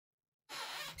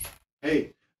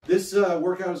Hey, this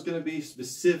workout is going to be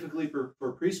specifically for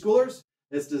preschoolers.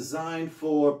 It's designed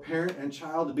for parent and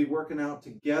child to be working out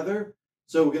together.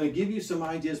 So we're going to give you some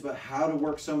ideas about how to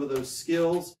work some of those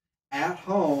skills at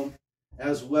home,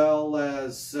 as well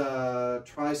as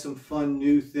try some fun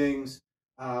new things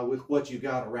with what you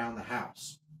got around the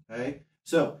house. Okay,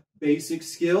 so basic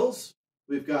skills.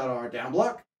 We've got our down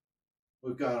block,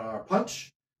 we've got our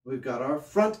punch, we've got our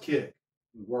front kick.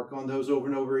 We work on those over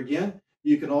and over again.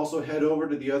 You can also head over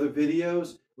to the other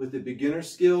videos with the beginner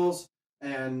skills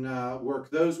and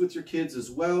work those with your kids as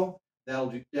well.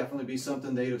 That'll definitely be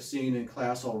something they'd have seen in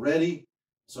class already.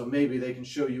 So maybe they can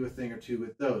show you a thing or two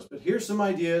with those. But here's some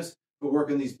ideas for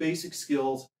working these basic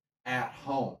skills at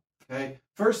home. Okay.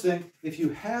 First thing, if you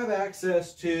have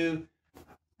access to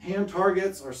hand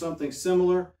targets or something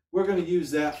similar, we're going to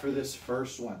use that for this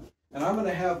first one. And I'm going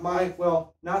to have my,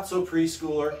 well, not so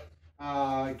preschooler,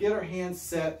 get her hand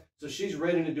set so she's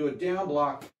ready to do a down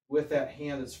block with that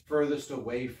hand that's furthest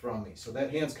away from me. So that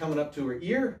hand's coming up to her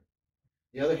ear.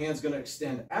 The other hand's going to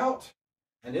extend out,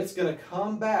 and it's going to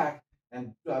come back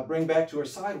and bring back to her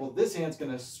side. Well, this hand's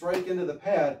going to strike into the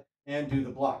pad and do the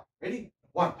block. Ready?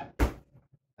 1.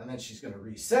 And then she's going to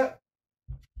reset.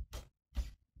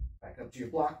 Back up to your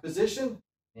block position.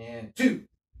 And 2.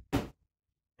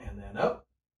 And then up.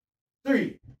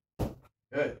 3.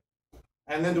 Good.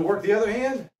 And then to work the other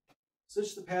hand,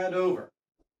 switch the pad over.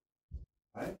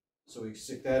 All right? So we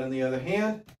stick that in the other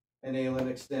hand, and Aylin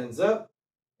extends up.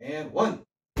 And 1.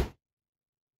 And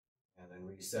then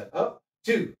reset up.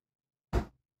 2.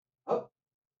 Up.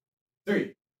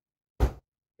 3. Good.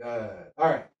 All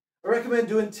right. I recommend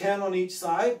doing 10 on each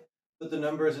side, but the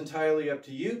number is entirely up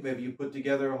to you. Maybe you put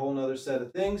together a whole nother set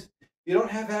of things. If you don't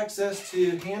have access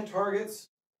to hand targets,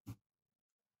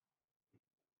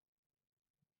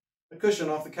 a cushion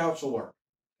off the couch will work.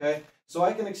 Okay? So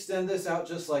I can extend this out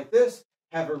just like this,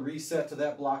 have her reset to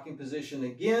that blocking position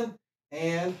again,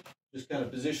 and just kind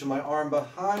of position my arm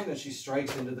behind as she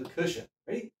strikes into the cushion.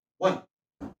 Ready? 1.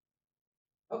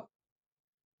 Up.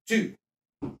 2.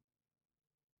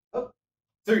 Up.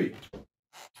 3.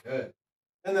 Good.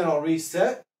 And then I'll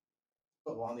reset.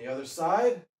 Go on the other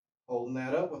side, holding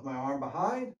that up with my arm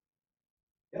behind.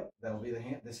 Yep, that'll be the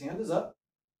hand. This hand is up.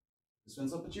 This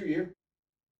one's up at your ear.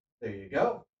 There you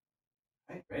go.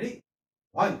 All right, ready?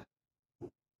 1.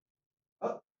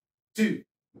 Up. 2.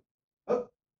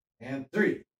 Up. And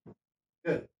 3.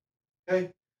 Good.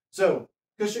 Okay. So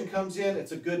cushion comes in.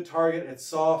 It's a good target. It's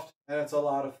soft, and it's a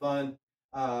lot of fun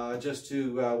just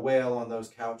to wail on those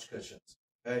couch cushions.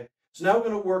 Okay. So now we're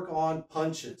going to work on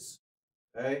punches.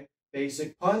 Okay.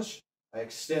 Basic punch. I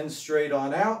extend straight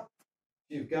on out.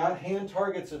 If you've got hand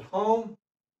targets at home,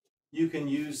 you can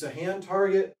use a hand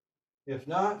target. If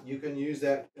not, you can use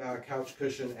that couch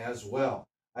cushion as well.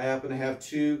 I happen to have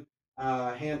 2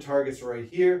 hand targets right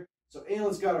here. So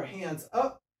Aylin's got her hands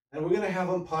up, and we're going to have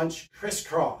them punch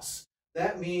crisscross.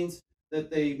 That means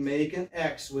that they make an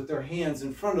X with their hands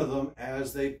in front of them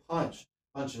as they punch.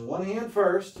 Punch in one hand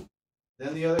first,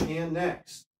 then the other hand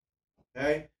next.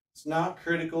 Okay? It's not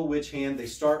critical which hand they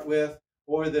start with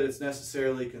or that it's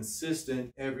necessarily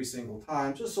consistent every single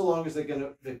time, just so long as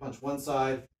they punch one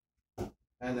side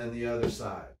and then the other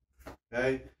side.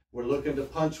 Okay? We're looking to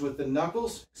punch with the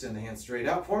knuckles. Send the hand straight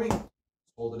out for me.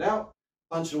 Hold it out.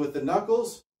 Punching with the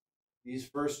knuckles. These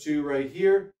first 2 right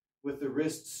here with the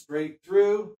wrist straight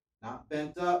through, not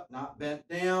bent up, not bent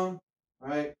down. All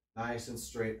right? Nice and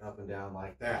straight up and down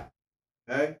like that.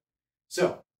 Okay?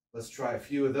 So let's try a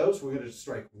few of those. We're going to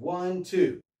strike 1,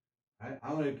 2. All right?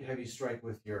 I'm going to have you strike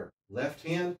with your left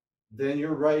hand, then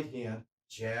your right hand,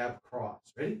 jab,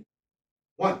 cross. Ready?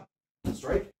 1.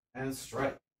 Strike and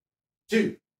strike.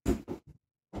 2.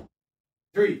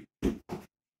 3.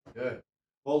 Good.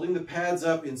 Holding the pads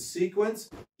up in sequence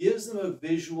gives them a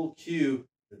visual cue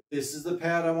that this is the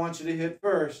pad I want you to hit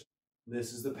first.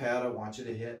 This is the pad I want you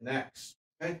to hit next.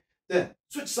 Okay? Then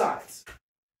switch sides.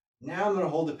 Now I'm going to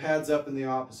hold the pads up in the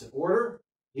opposite order.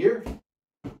 Here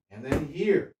and then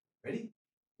here. Ready?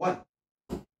 1.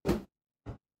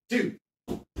 2.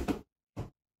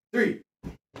 3.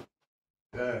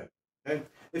 Good. Okay?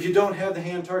 If you don't have the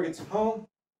hand targets at home,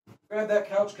 grab that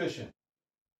couch cushion.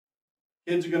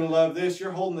 Kids are going to love this.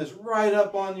 You're holding this right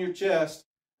up on your chest,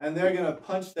 and they're going to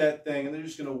punch that thing, and they're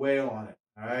just going to wail on it.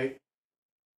 All right?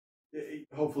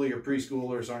 Hopefully your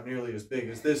preschoolers aren't nearly as big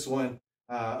as this one.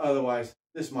 Otherwise,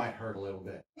 this might hurt a little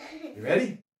bit. You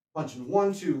ready? Punching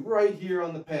 1, 2 right here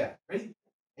on the pad. Ready?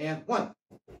 And 1.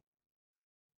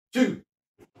 2.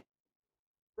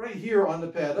 Right here on the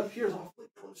pad. Up here is awfully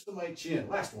close to my chin.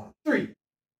 Last one. 3.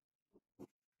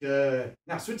 Good.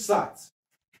 Now switch sides.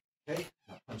 Okay.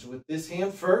 Punch it with this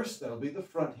hand first. That'll be the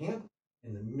front hand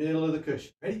in the middle of the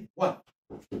cushion. Ready? 1,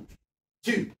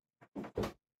 2,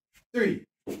 3.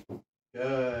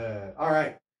 Good. All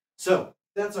right. So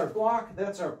that's our block.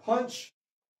 That's our punch.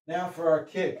 Now for our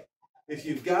kick. If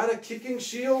you've got a kicking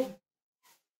shield,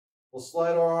 we'll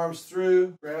slide our arms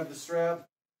through, grab the strap,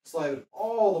 slide it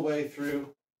all the way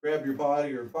through, grab your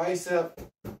body or bicep,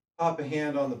 pop a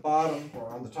hand on the bottom, or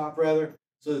on the top rather,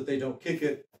 so that they don't kick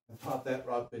it, and pop that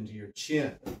up into your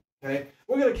chin. Okay?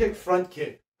 We're going to kick front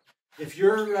kick. If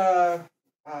your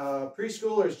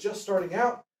preschooler is just starting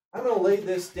out, I'm going to lay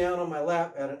this down on my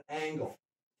lap at an angle.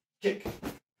 Kick.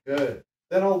 Good.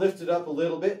 Then I'll lift it up a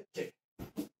little bit. Kick.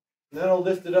 And then I'll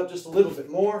lift it up just a little bit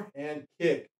more and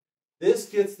kick. This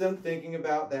gets them thinking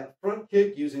about that front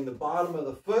kick using the bottom of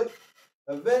the foot.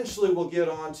 Eventually we'll get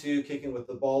on to kicking with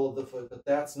the ball of the foot, but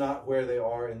that's not where they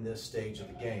are in this stage of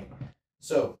the game.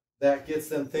 So that gets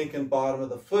them thinking bottom of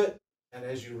the foot, and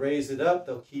as you raise it up,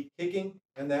 they'll keep kicking,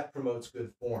 and that promotes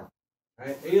good form. All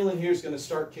right, Aylin here is going to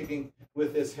start kicking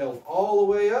with this held all the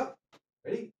way up.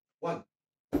 Ready? 1,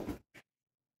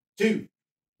 2,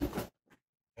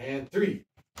 and 3.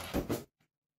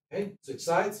 Okay, 6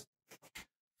 sides.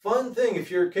 Fun thing,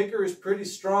 if your kicker is pretty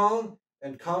strong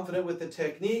and confident with the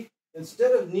technique,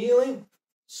 instead of kneeling,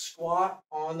 squat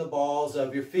on the balls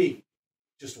of your feet.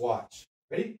 Just watch.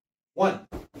 Ready? 1.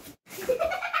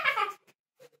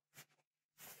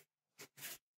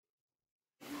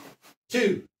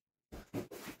 2.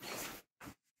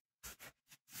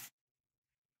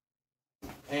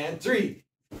 And 3.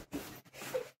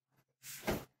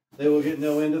 They will get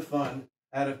no end of fun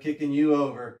out of kicking you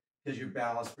over because you're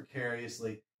balanced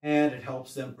precariously, and it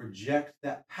helps them project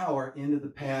that power into the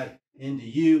pad, into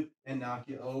you, and knock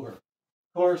you over. Of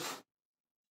course,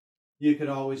 you could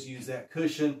always use that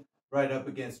cushion right up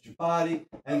against your body,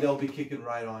 and they'll be kicking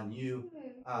right on you,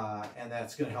 and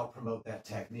that's going to help promote that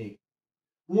technique.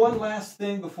 One last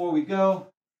thing before we go,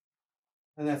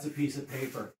 and that's a piece of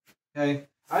paper. Okay,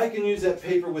 I can use that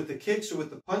paper with the kicks or with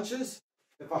the punches.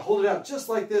 If I hold it out just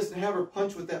like this and have her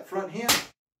punch with that front hand,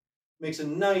 makes a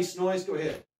nice noise. Go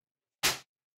ahead.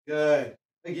 Good.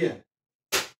 Again.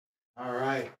 All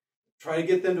right. Try to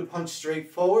get them to punch straight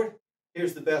forward.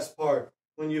 Here's the best part.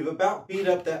 When you've about beat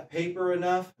up that paper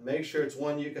enough, make sure it's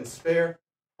one you can spare.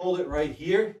 Hold it right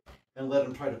here and let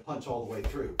them try to punch all the way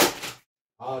through.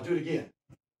 Do it again.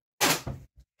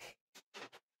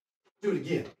 Do it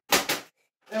again.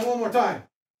 And one more time.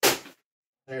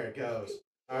 There it goes.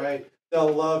 All right. They'll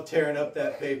love tearing up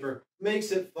that paper.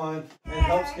 Makes it fun and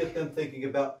helps get them thinking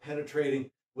about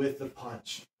penetrating with the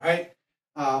punch. All right.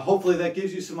 Hopefully that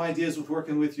gives you some ideas with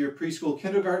working with your preschool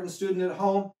kindergarten student at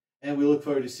home. And we look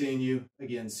forward to seeing you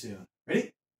again soon.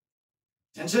 Ready?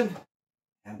 Attention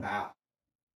and bow.